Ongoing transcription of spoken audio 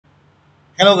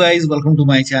Hello guys, welcome to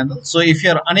my channel. So if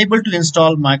you are unable to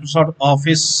install Microsoft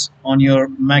Office on your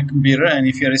Mac computer and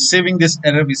if you are receiving this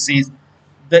error which says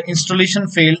the installation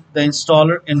failed, the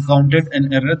installer encountered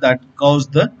an error that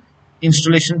caused the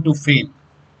installation to fail.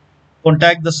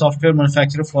 Contact the software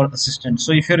manufacturer for assistance.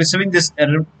 So if you are receiving this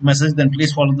error message, then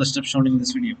please follow the steps shown in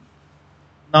this video.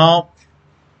 Now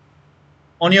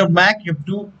on your Mac, you have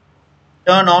to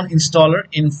turn on installer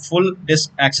in full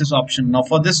disk access option. Now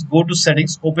for this, go to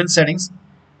settings, open settings,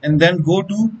 and then go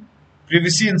to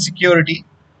privacy and security.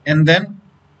 And then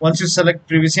once you select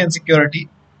privacy and security,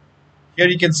 here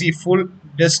you can see full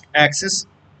disk access.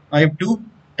 I have to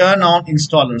turn on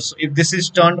installer. So if this is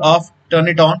turned off, turn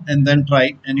it on and then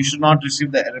try, and you should not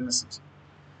receive the error message.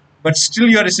 But still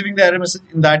you are receiving the error message.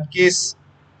 In that case,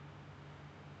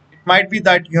 it might be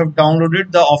that you have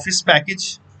downloaded the Office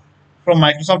package from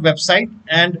Microsoft website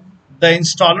and the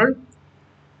installer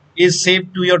is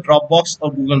saved to your Dropbox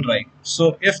or Google Drive.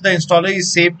 So if the installer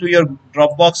is saved to your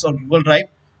Dropbox or Google Drive,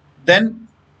 then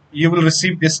you will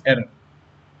receive this error.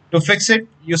 To fix it,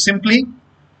 you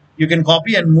can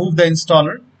copy and move the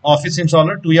installer, Office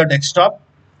installer, to your desktop,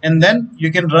 and then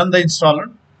you can run the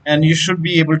installer and you should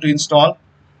be able to install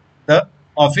the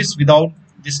Office without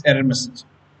this error message.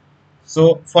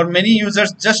 So for many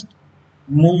users, just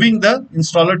moving the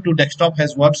installer to desktop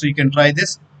has worked, so you can try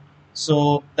this.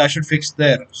 So that should fix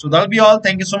there. So that'll be all.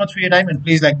 Thank you so much for your time, and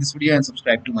please like this video and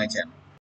subscribe to my channel.